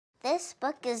This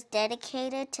book is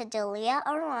dedicated to Delia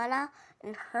Arana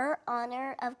in her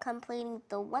honor of completing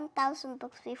the 1,000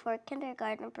 Books Before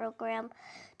Kindergarten program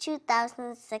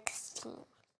 2016.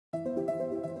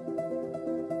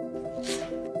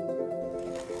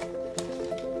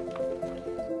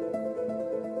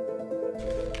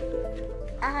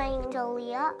 I'm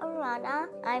Delia Arana.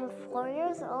 I'm 4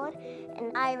 years old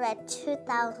and I read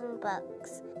 2,000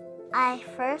 books. I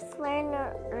first learned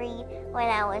to read when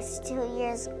I was 2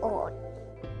 years old.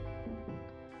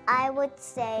 I would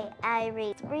say I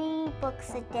read 3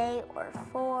 books a day or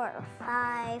 4 or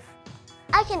 5.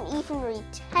 I can even read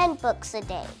 10 books a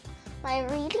day. My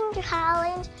reading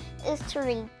challenge is to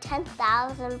read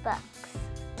 10,000 books.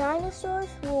 Dinosaurs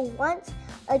will once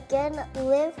again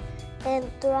live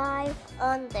and thrive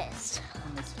on this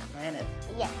planet.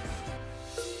 Yes.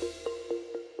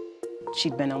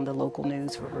 She'd been on the local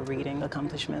news for her reading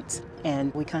accomplishments,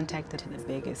 and we contacted the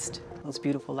biggest, most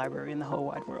beautiful library in the whole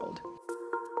wide world.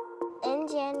 In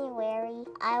January,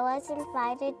 I was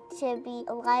invited to be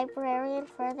a librarian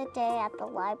for the day at the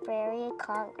Library of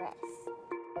Congress.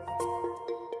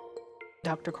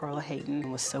 Dr. Carla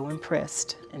Hayden was so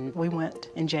impressed, and we went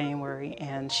in January,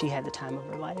 and she had the time of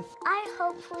her life. I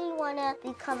hopefully want to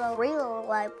become a real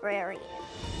librarian.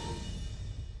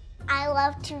 I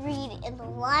love to read in the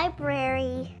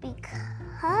library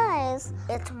because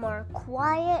it's more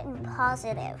quiet and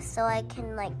positive, so I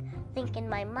can think in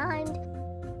my mind.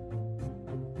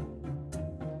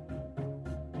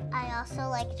 I also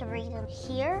like to read in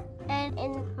here and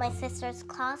in my sister's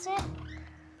closet.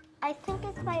 I think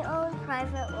it's my own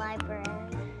private library.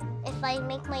 If I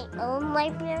make my own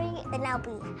library, then I'll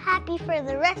be happy for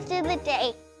the rest of the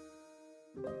day.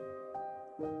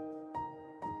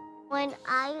 When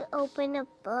I open a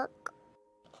book,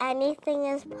 anything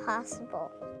is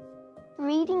possible.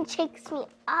 Reading takes me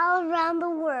all around the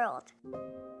world.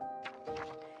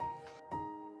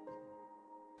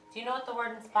 Do you know what the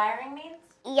word inspiring means?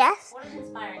 Yes. What does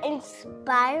inspiring mean?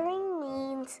 Inspiring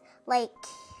means like,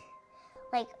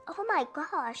 oh my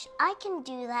gosh, I can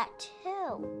do that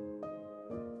too.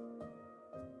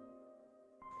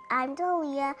 I'm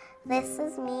Delia, this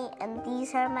is me, and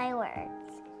these are my words.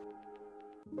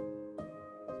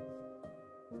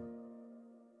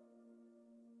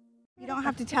 You don't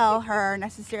have to tell her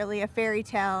necessarily a fairy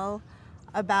tale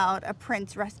about a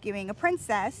prince rescuing a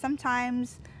princess.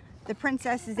 Sometimes the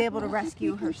princess is able to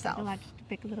rescue herself.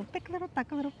 Pick a little, pick a little,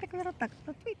 tuck a little, pick a little, tuck a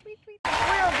little, tweet, tweet, tweet. We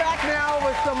are back now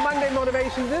with some Monday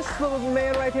motivation. This little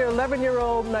man right here,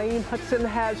 11-year-old Naeem Hudson,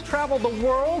 has traveled the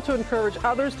world to encourage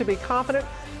others to be confident.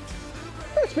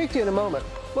 I'm going to speak to you in a moment.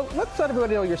 Well, let's let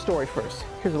everybody know your story first.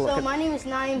 Here's a look. So my name is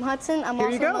Naeem Hudson. I'm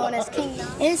also known as King.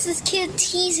 And it's this kid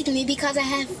teasing me because I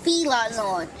have felines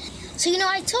on. So,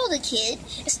 I told the kid,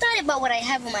 it's not about what I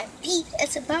have on my feet,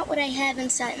 it's about what I have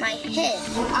inside my head.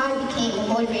 I became a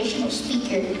motivational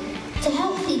speaker to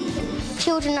help people.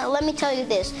 Children, let me tell you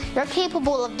this. They're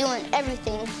capable of doing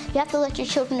everything. You have to let your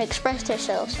children express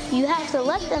themselves. You have to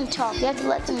let them talk. You have to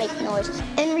let them make noise.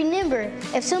 And remember,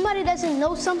 if somebody doesn't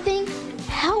know something,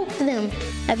 help them.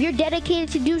 If you're dedicated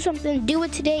to do something, do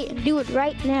it today and do it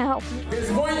right now. There's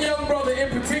one young brother in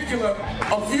particular.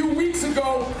 A few weeks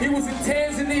ago, he was in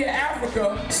Tanzania,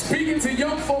 Africa, speaking to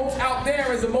young folks out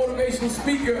there as a motivational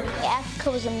speaker.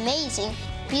 Africa was amazing.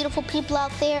 Beautiful people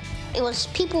out there. It was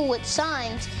people with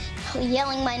signs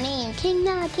yelling my name, King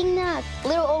Nak, King Nak.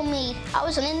 Little old me, I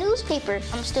was in a newspaper.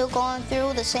 I'm still going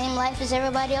through the same life as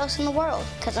everybody else in the world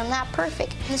because I'm not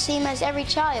perfect. I'm the same as every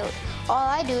child. All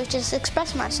I do is just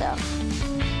express myself.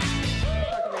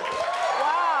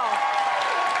 Wow.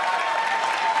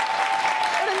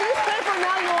 In a newspaper,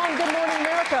 now you're on Good Morning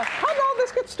America. How did all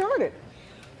this get started?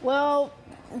 Well,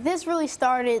 this really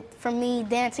started from me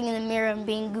dancing in the mirror and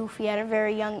being goofy at a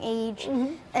very young age.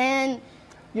 And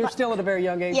You're still at a very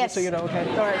young age, yes. so you know, okay.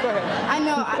 All right, go ahead. I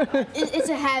know, it's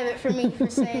a habit for me for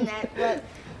saying that, but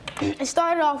it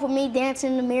started off with me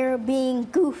dancing in the mirror, being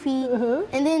goofy,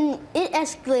 and then it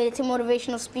escalated to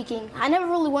motivational speaking. I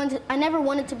never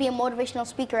wanted to be a motivational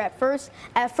speaker at first.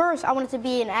 At first, I wanted to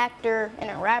be an actor and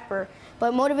a rapper,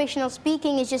 but motivational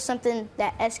speaking is just something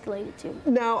that escalated to.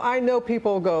 Now, I know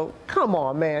people go, come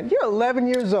on, man, you're 11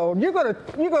 years old. You're gonna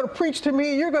preach to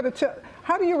me, you're gonna tell.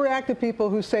 How do you react to people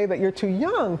who say that you're too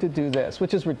young to do this,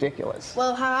 which is ridiculous?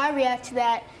 Well, how I react to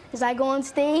that is I go on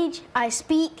stage, I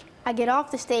speak, I get off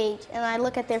the stage, and I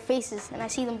look at their faces, and I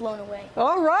see them blown away.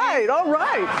 All right, all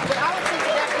right. But I would think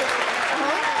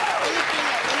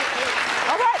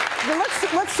All right, well,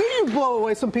 let's see you blow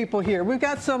away some people here. We've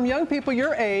got some young people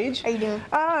your age. How you doing?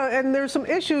 And there's some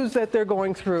issues that they're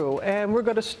going through, and we're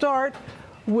going to start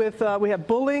with, we have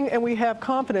bullying and we have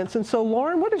confidence. And so,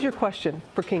 Lauren, what is your question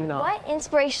for King Na? What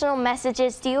inspirational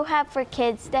messages do you have for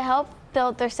kids to help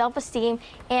build their self-esteem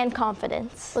and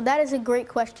confidence? Well, that is a great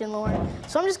question, Lauren.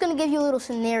 So I'm just going to give you a little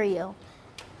scenario.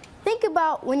 Think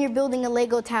about when you're building a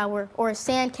Lego tower or a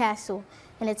sand castle,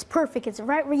 and it's perfect, it's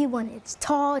right where you want it. It's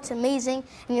tall, it's amazing,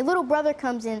 and your little brother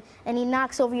comes in and he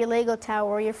knocks over your Lego tower,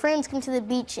 or your friends come to the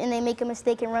beach and they make a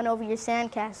mistake and run over your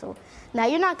sand castle. Now,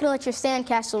 you're not gonna let your sand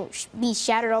castle be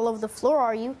shattered all over the floor,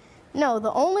 are you? No,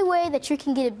 the only way that you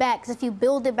can get it back is if you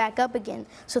build it back up again.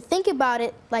 So think about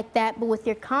it like that, but with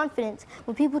your confidence.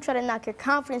 When people try to knock your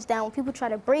confidence down, when people try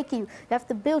to break you, you have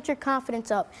to build your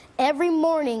confidence up every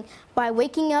morning by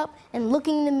waking up and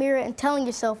looking in the mirror and telling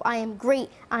yourself, I am great,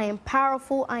 I am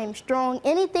powerful, I am strong.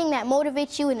 Anything that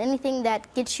motivates you and anything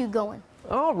that gets you going.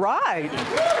 All right.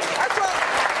 That's what,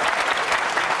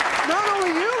 not only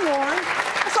you, Lauren.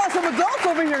 I saw some adults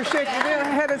over here shaking their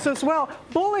heads as well.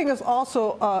 Bullying is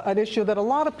also an issue that a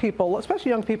lot of people,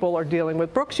 especially young people, are dealing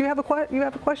with. Brooks, you have a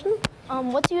question?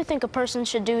 What do you think a person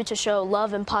should do to show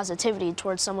love and positivity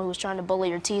towards someone who's trying to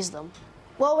bully or tease them?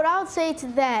 Well, what I would say to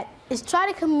that is try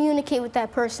to communicate with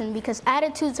that person, because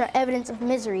attitudes are evidence of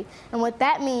misery. And what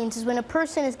that means is when a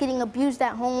person is getting abused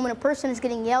at home and a person is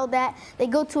getting yelled at, they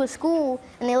go to a school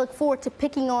and they look forward to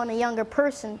picking on a younger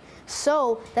person.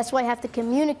 So that's why you have to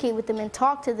communicate with them and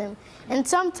talk to them. And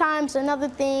sometimes another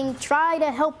thing, try to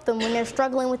help them when they're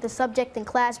struggling with the subject in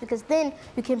class, because then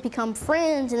you can become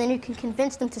friends and then you can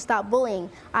convince them to stop bullying.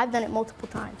 I've done it multiple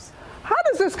times. How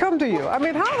does this come to you? I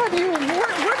mean, how have you,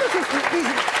 where does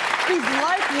these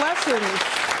life lessons,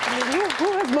 I mean,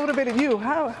 who has motivated you?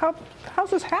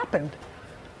 How's this happened?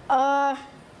 I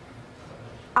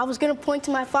was gonna point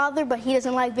to my father, but he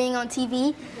doesn't like being on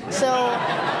TV, so.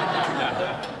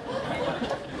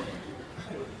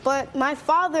 But my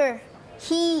father,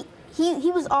 he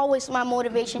was always my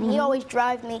motivation. He always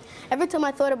drove me. Every time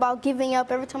I thought about giving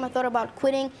up, every time I thought about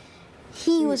quitting,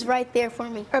 he was right there for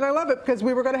me. And I love it, because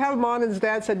we were going to have him on, and his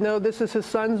dad said, no, this is his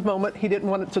son's moment. He didn't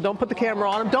want it, so don't put the camera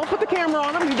on him. Don't put the camera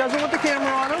on him. He doesn't want the camera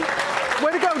on him.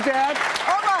 Way to go, Dad.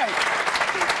 All right.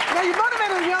 Now, you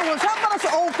motivated the young ones. How about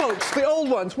us old folks, the old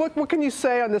ones? What can you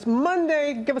say on this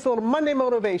Monday? Give us a little Monday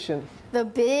motivation. The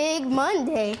big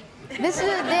Monday. This is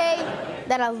a day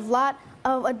that a lot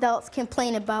of adults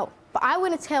complain about. But I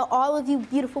want to tell all of you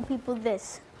beautiful people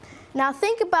this. Now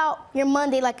think about your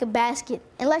Monday like a basket,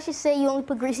 and let's just say you only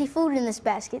put greasy food in this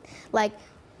basket, like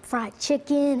fried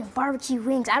chicken and barbecue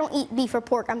wings. I don't eat beef or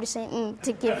pork, I'm just saying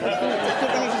to give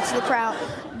energy to the crowd.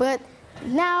 But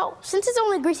now, since it's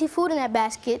only greasy food in that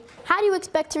basket, how do you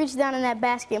expect to reach down in that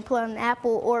basket and pull out an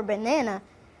apple or a banana?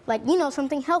 Like, you know,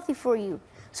 something healthy for you.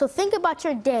 So think about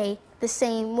your day the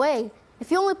same way. If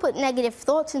you only put negative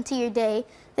thoughts into your day,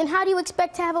 then how do you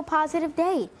expect to have a positive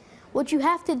day? What you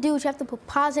have to do is you have to put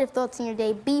positive thoughts in your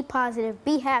day, be positive,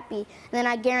 be happy, and then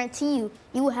I guarantee you,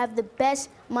 you will have the best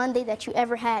Monday that you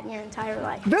ever had in your entire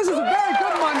life. This is a very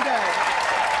good Monday.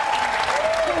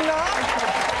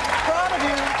 Proud of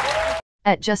you.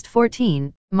 At just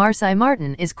 14, Marsai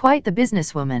Martin is quite the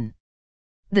businesswoman.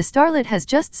 The starlet has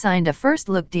just signed a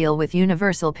first-look deal with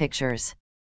Universal Pictures.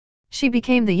 She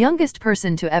became the youngest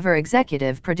person to ever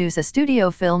executive produce a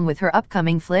studio film with her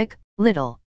upcoming flick,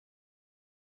 Little.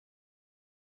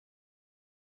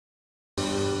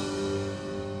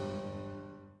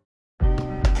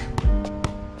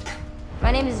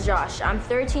 My name is Josh. I'm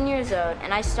 13 years old,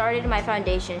 and I started my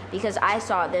foundation because I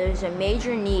saw there was a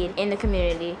major need in the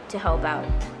community to help out.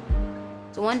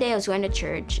 So one day I was going to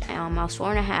church, I was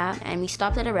 4½, and we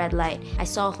stopped at a red light. I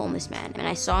saw a homeless man, and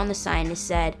I saw on the sign it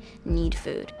said, need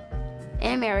food.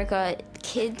 In America,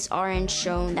 kids aren't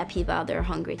shown that people out there are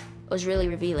hungry. It was really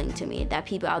revealing to me that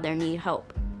people out there need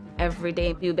help. Every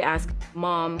day you'll be asked,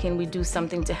 Mom, can we do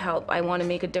something to help? I want to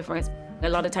make a difference. A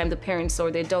lot of times the parents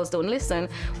or the adults don't listen.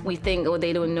 We think, oh,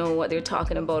 they don't know what they're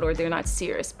talking about or they're not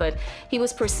serious. But he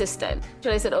was persistent.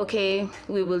 So I said, okay,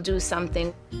 we will do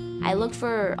something. I looked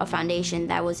for a foundation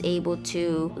that was able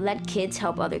to let kids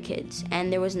help other kids,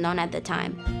 and there was none at the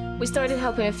time. We started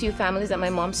helping a few families at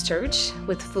my mom's church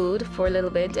with food for a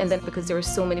little bit, and then because there were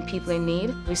so many people in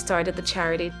need, we started the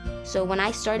charity. So when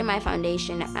I started my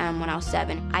foundation when I was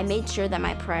 7, I made sure that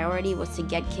my priority was to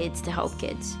get kids to help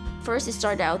kids. First, it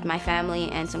started out with my family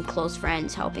and some close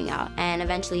friends helping out, and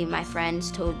eventually my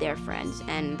friends told their friends,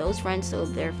 and those friends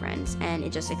told their friends, and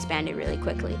it just expanded really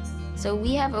quickly. So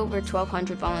we have over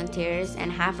 1,200 volunteers,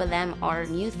 and half of them are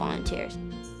youth volunteers.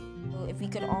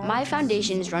 My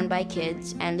foundation is run by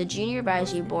kids, and the Junior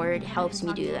Advisory Board helps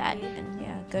me do that.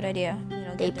 Yeah, good idea.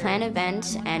 They plan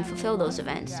events and fulfill those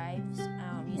events.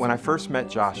 When I first met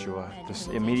Joshua, this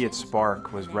immediate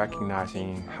spark was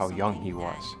recognizing how young he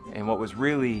was. And what was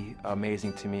really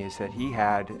amazing to me is that he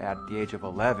had, at the age of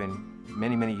 11,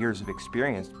 many years of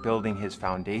experience building his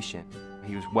foundation.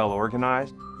 He was well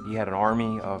organized. He had an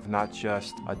army of not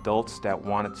just adults that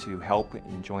wanted to help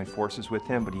and join forces with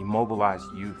him, but he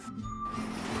mobilized youth.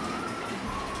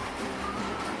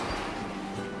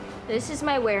 This is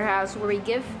my warehouse where we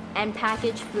give and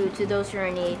package food to those who are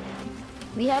in need.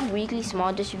 We have weekly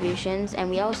small distributions, and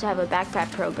we also have a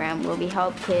backpack program where we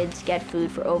help kids get food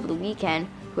for over the weekend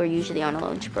who are usually on a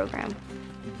lunch program.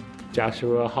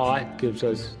 Joshua Hart gives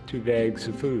us 2 bags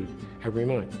of food every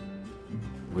month.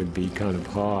 It would be kind of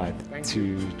hard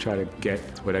to try to get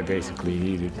what I basically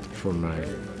needed for my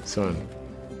son.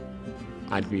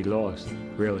 I'd be lost,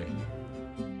 really.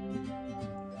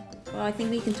 Well, I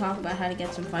think we can talk about how to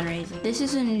get some fundraising. This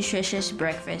is a nutritious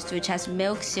breakfast which has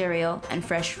milk, cereal, and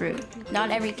fresh fruit.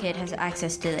 Not every kid has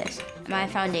access to this. My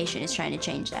foundation is trying to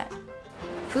change that.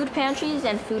 Food pantries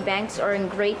and food banks are in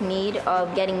great need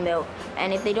of getting milk,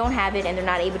 and if they don't have it and they're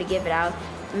not able to give it out,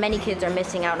 many kids are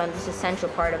missing out on this essential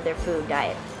part of their food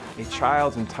diet. A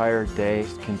child's entire day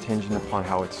is contingent upon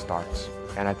how it starts.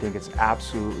 And I think it's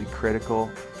absolutely critical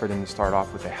for them to start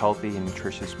off with a healthy and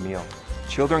nutritious meal.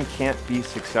 Children can't be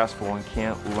successful and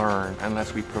can't learn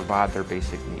unless we provide their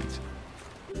basic needs.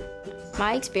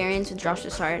 My experience with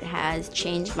Joshua's Heart has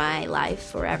changed my life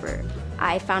forever.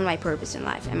 I found my purpose in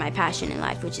life and my passion in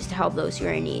life, which is to help those who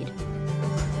are in need.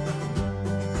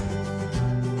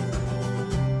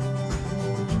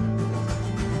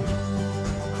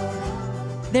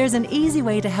 There's an easy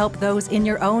way to help those in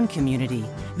your own community.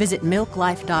 Visit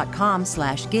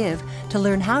milklife.com/give to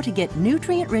learn how to get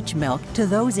nutrient-rich milk to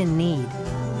those in need.